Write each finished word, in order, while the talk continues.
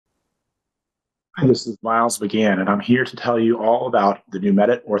Hi, this is Miles McGann, and I'm here to tell you all about the new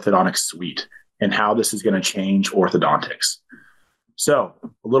Medit Orthodontic Suite and how this is going to change orthodontics. So,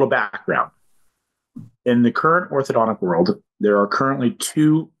 a little background. In the current orthodontic world, there are currently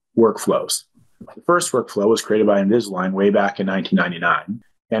two workflows. The first workflow was created by Invisalign way back in 1999,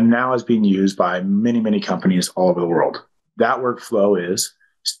 and now is being used by many, many companies all over the world. That workflow is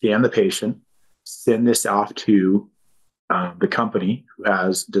scan the patient, send this off to the company who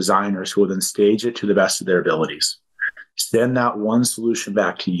has designers who will then stage it to the best of their abilities. Send that one solution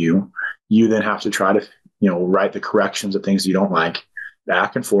back to you. You then have to try to, write the corrections of things you don't like.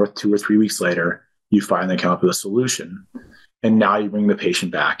 Back and forth, 2 or 3 weeks later, you finally come up with a solution. And now you bring the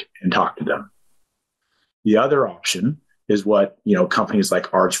patient back and talk to them. The other option is what, companies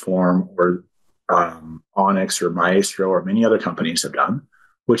like Archform or Onyx or Maestro or many other companies have done,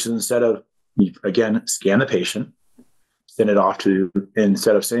 which is instead of, again, scan the patient, send it off to,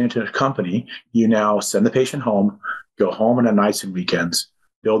 instead of sending it to a company, you now send the patient home, go home on nights and weekends,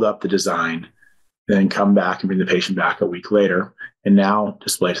 build up the design, then come back and bring the patient back a week later, and now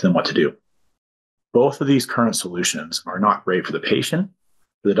display to them what to do. Both of these current solutions are not great for the patient,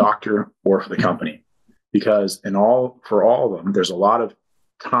 for the doctor, or for the company, because for all of them, there's a lot of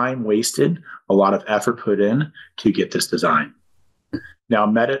time wasted, a lot of effort put in to get this design. Now,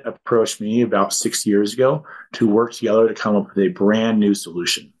 Medit approached me about 6 years ago to work together to come up with a brand new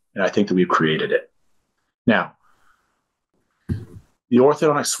solution. And I think that we've created it. Now, the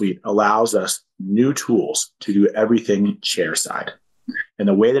Orthodontic Suite allows us new tools to do everything chairside. And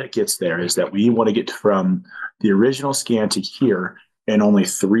the way that it gets there is that we want to get from the original scan to here in only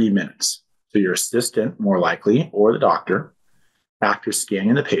 3 minutes. So your assistant, more likely, or the doctor, after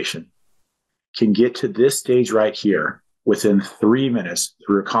scanning the patient, can get to this stage right here within 3 minutes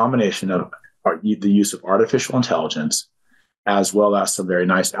through a combination of the use of artificial intelligence, as well as some very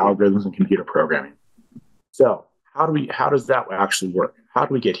nice algorithms and computer programming. So how does that actually work? How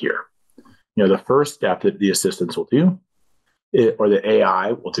do we get here? The first step that the assistants will do, or the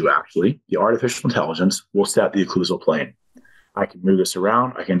AI will do actually, the artificial intelligence will set the occlusal plane. I can move this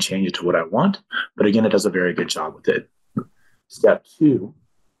around, I can change it to what I want, but again, it does a very good job with it. Step 2,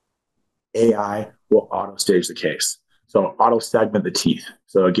 AI will auto stage the case. So auto segment the teeth.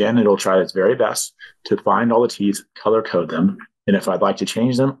 So again, it'll try its very best to find all the teeth, color code them, and if I'd like to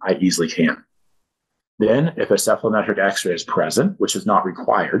change them, I easily can. Then, if a cephalometric X-ray is present, which is not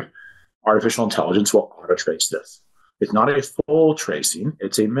required, artificial intelligence will auto trace this. It's not a full tracing;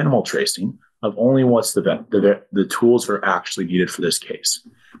 it's a minimal tracing of only what's the tools that are actually needed for this case.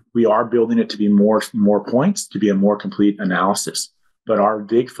 We are building it to be more points, to be a more complete analysis. But our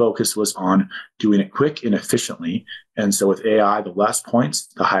big focus was on doing it quick and efficiently. And so with AI, the less points,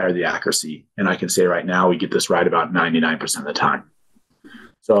 the higher the accuracy. And I can say right now, we get this right about 99% of the time.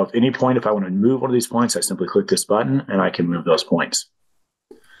 So at any point, if I want to move one of these points, I simply click this button and I can move those points.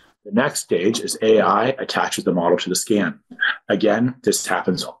 The next stage is AI attaches the model to the scan. Again, this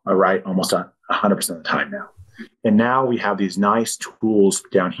happens almost 100% of the time now. And now we have these nice tools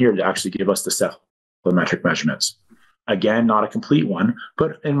down here to actually give us the cephalometric measurements. Again, not a complete one,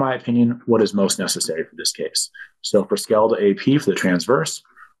 but in my opinion, what is most necessary for this case. So for skeletal AP, for the transverse,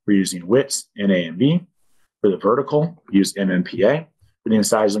 we're using widths in A and B. For the vertical, we use MMPA. For the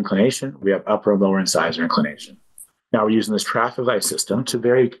incisor inclination, we have upper and lower incisor inclination. Now we're using this traffic light system to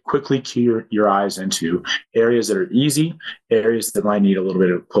very quickly cue your eyes into areas that are easy, areas that might need a little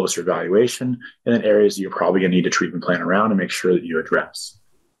bit of closer evaluation, and then areas that you're probably going to need a treatment plan around and make sure that you address.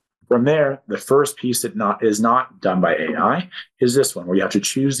 From there, the first piece that is not done by AI is this one, where you have to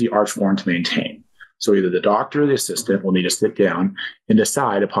choose the arch form to maintain. So either the doctor or the assistant will need to sit down and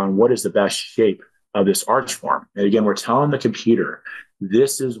decide upon what is the best shape of this arch form. And again, we're telling the computer,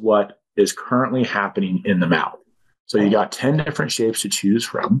 this is what is currently happening in the mouth. So you got 10 different shapes to choose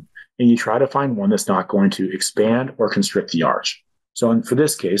from, and you try to find one that's not going to expand or constrict the arch. So for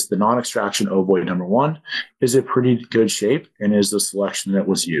this case, the non-extraction ovoid number 1 is a pretty good shape and is the selection that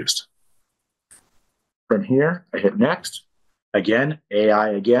was used. From here, I hit next. Again,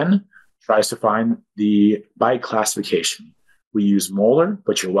 AI tries to find the bite classification. We use molar,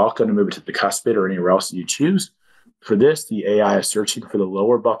 but you're welcome to move it to the cuspid or anywhere else that you choose. For this, the AI is searching for the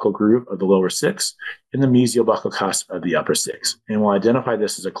lower buccal groove of the lower 6 and the mesial buccal cusp of the upper 6, and will identify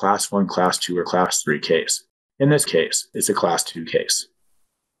this as a class 1, class 2, or class 3 case. In this case, it's a class 2 case.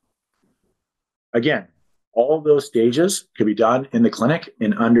 Again, all of those stages can be done in the clinic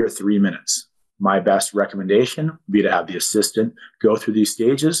in under 3 minutes. My best recommendation would be to have the assistant go through these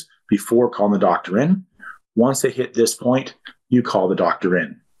stages before calling the doctor in. Once they hit this point, you call the doctor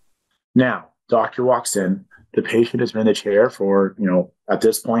in. Now, doctor walks in, the patient has been in the chair for, at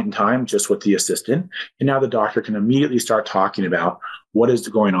this point in time, just with the assistant. And now the doctor can immediately start talking about what is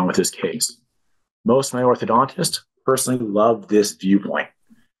going on with this case. Most of my orthodontists personally love this viewpoint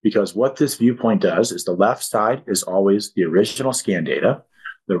because what this viewpoint does is the left side is always the original scan data.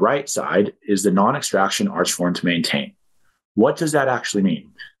 The right side is the non-extraction arch form to maintain. What does that actually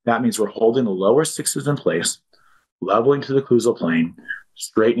mean? That means we're holding the lower sixes in place, leveling to the occlusal plane,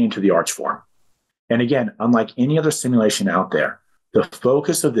 straightening to the arch form. And again, unlike any other simulation out there, the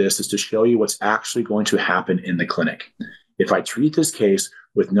focus of this is to show you what's actually going to happen in the clinic. If I treat this case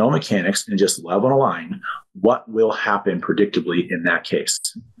with no mechanics and just level and align, what will happen predictably in that case?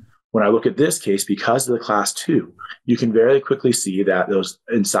 When I look at this case, because of the class 2, you can very quickly see that those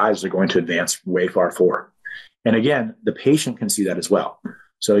incisors are going to advance way far forward. And again, the patient can see that as well.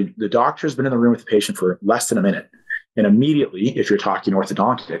 So the doctor has been in the room with the patient for less than a minute. And immediately, if you're talking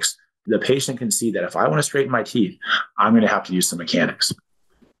orthodontics, the patient can see that if I want to straighten my teeth, I'm going to have to use some mechanics.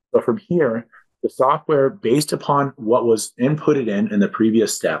 So from here, the software, based upon what was inputted in the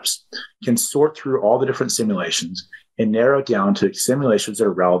previous steps, can sort through all the different simulations and narrow it down to simulations that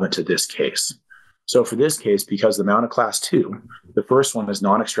are relevant to this case. So for this case, because the amount of class 2, the first one is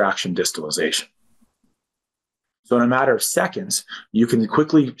non-extraction distalization. So in a matter of seconds, you can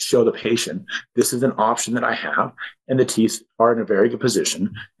quickly show the patient, this is an option that I have, and the teeth are in a very good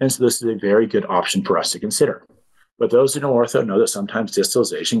position. And so this is a very good option for us to consider. But those who know ortho know that sometimes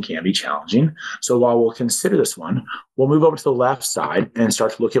distalization can be challenging. So while we'll consider this one, we'll move over to the left side and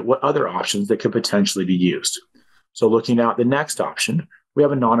start to look at what other options that could potentially be used. So looking at the next option, we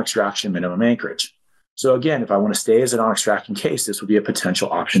have a non-extraction minimum anchorage. So again, if I want to stay as a non-extracting case, this would be a potential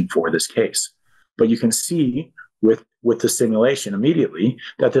option for this case. But you can see with the simulation immediately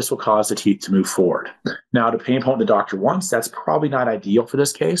that this will cause the teeth to move forward. Now, to pain point the doctor wants, that's probably not ideal for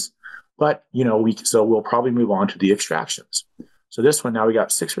this case, but we'll probably move on to the extractions. So this one, now we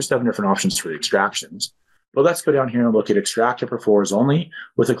got 6 or 7 different options for the extractions. But let's go down here and look at extractive perforers only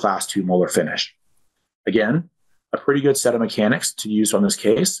with a class 2 molar finish. Again, a pretty good set of mechanics to use on this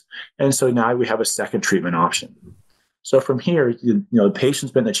case. And so now we have a second treatment option. So from here, the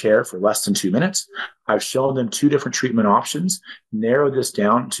patient's been in the chair for less than 2 minutes. I've shown them 2 different treatment options, narrowed this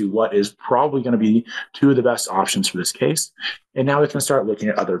down to what is probably going to be 2 of the best options for this case. And now we can start looking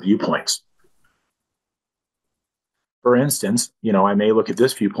at other viewpoints. For instance, I may look at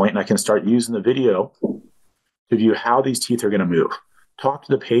this viewpoint and I can start using the video to view how these teeth are going to move. Talk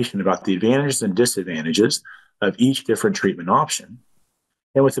to the patient about the advantages and disadvantages of each different treatment option.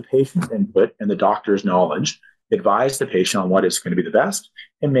 And with the patient's input and the doctor's knowledge, advise the patient on what is going to be the best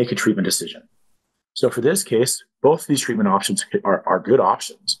and make a treatment decision. So for this case, both of these treatment options are good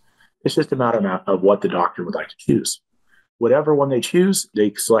options. It's just a matter of what the doctor would like to choose. Whatever one they choose,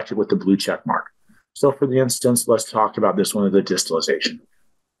 they select it with the blue check mark. So for the instance, let's talk about this one of the distalization.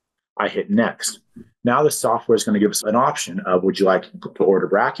 I hit next. Now the software is going to give us an option of, would you like to order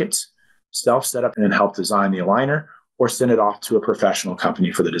brackets, self-setup and then help design the aligner, or send it off to a professional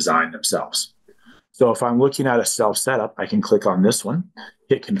company for the design themselves. So if I'm looking at a self-setup, I can click on this one,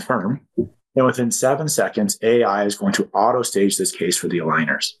 hit confirm, and within 7 seconds, AI is going to auto-stage this case for the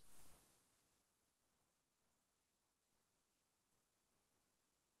aligners.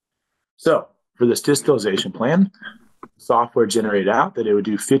 So for this distalization plan, software generated out that it would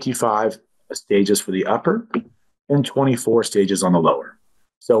do 55 stages for the upper and 24 stages on the lower.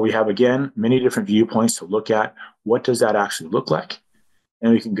 So we have, again, many different viewpoints to look at. What does that actually look like?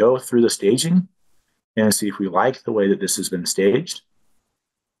 And we can go through the staging and see if we like the way that this has been staged.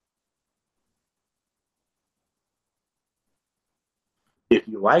 If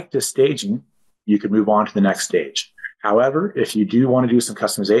you like this staging, you can move on to the next stage. However, if you do want to do some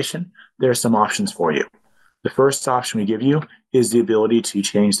customization, there are some options for you. The first option we give you is the ability to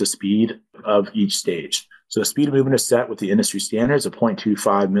change the speed of each stage. So the speed of movement is set with the industry standards of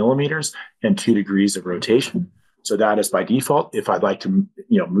 0.25 millimeters and 2 degrees of rotation. So that is by default. If I'd like to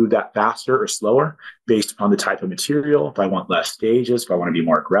move that faster or slower based upon the type of material, if I want less stages, if I want to be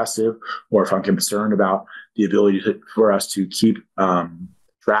more aggressive, or if I'm concerned about the ability for us to keep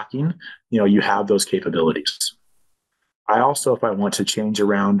tracking, you have those capabilities. I also, if I want to change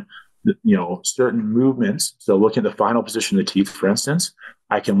around certain movements, so looking at the final position of the teeth, for instance,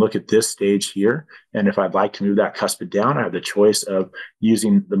 I can look at this stage here. And if I'd like to move that cuspid down, I have the choice of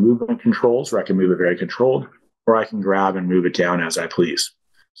using the movement controls, where I can move it very controlled, or I can grab and move it down as I please.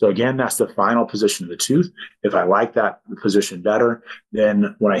 So again, that's the final position of the tooth. If I like that position better,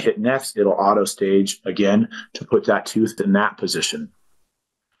 then when I hit next, it'll auto stage again to put that tooth in that position.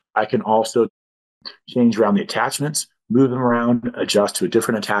 I can also change around the attachments, move them around, adjust to a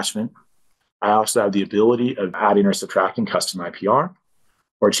different attachment. I also have the ability of adding or subtracting custom IPR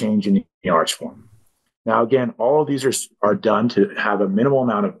or changing the arch form. Now, again, all of these are done to have a minimal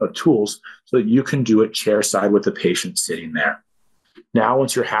amount of tools so that you can do it chairside with the patient sitting there. Now,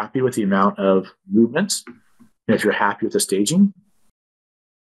 once you're happy with the amount of movements, and if you're happy with the staging,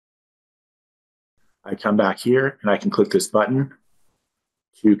 I come back here and I can click this button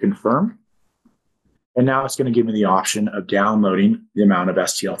to confirm. And now it's going to give me the option of downloading the amount of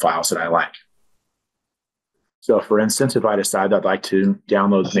STL files that I like. So for instance, if I decide I'd like to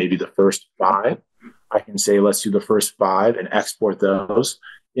download maybe the first 5, I can say, let's do the first 5 and export those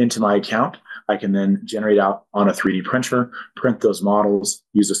into my account. I can then generate out on a 3D printer, print those models,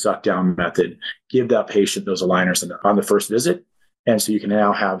 use a suck down method, give that patient those aligners on the first visit. And so you can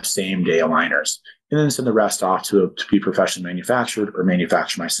now have same day aligners and then send the rest off to be professionally manufactured or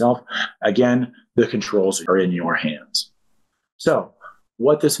manufacture myself. Again, the controls are in your hands. So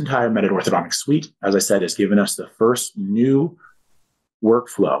what this entire Medit Orthodontic Suite, as I said, has given us the first new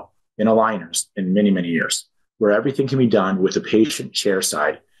workflow in aligners in many, many years, where everything can be done with the patient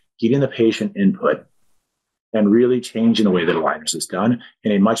chairside, getting the patient input, and really changing the way that aligners is done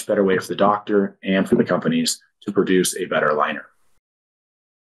in a much better way for the doctor and for the companies to produce a better aligner.